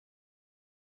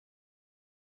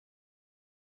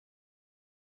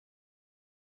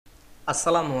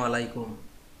Assalamu Walaikum.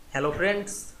 Hello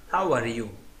friends, how are you?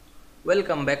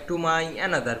 Welcome back to my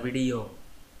another video.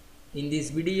 In this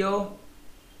video,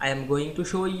 I am going to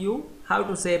show you how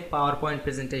to save PowerPoint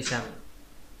presentation.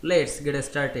 Let's get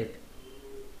started.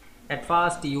 At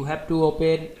first, you have to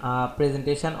open a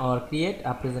presentation or create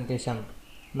a presentation.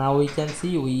 Now we can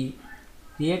see we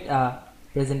create a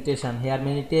presentation. Here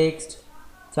many text,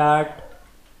 chart,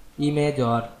 image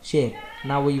or shape.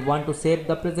 Now we want to save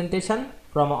the presentation.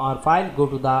 From our file, go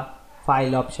to the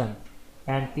file option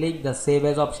and click the save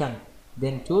as option,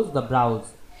 then choose the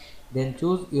browse, then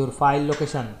choose your file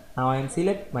location. Now I am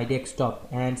select my desktop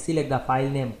and select the file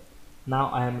name. Now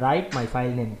I am write my file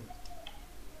name,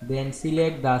 then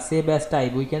select the save as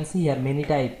type. We can see here many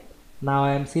type. Now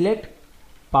I am select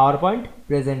PowerPoint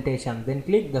presentation, then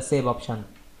click the save option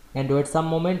and wait some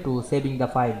moment to saving the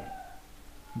file.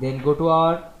 Then go to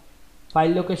our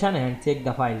file location and check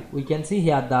the file. We can see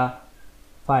here the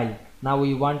file. Now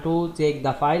we want to check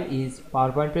the file is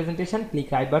PowerPoint presentation.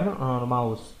 Click right button on our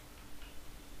mouse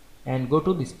and go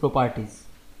to this properties,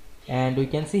 and we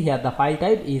can see here the file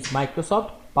type is Microsoft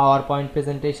PowerPoint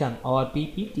presentation or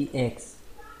PPTX.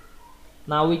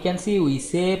 Now we can see we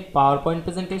save PowerPoint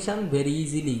presentation very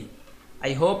easily.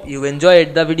 I hope you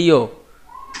enjoyed the video.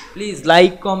 Please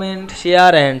like, comment,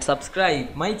 share and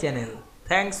subscribe my channel.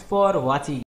 Thanks for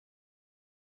watching.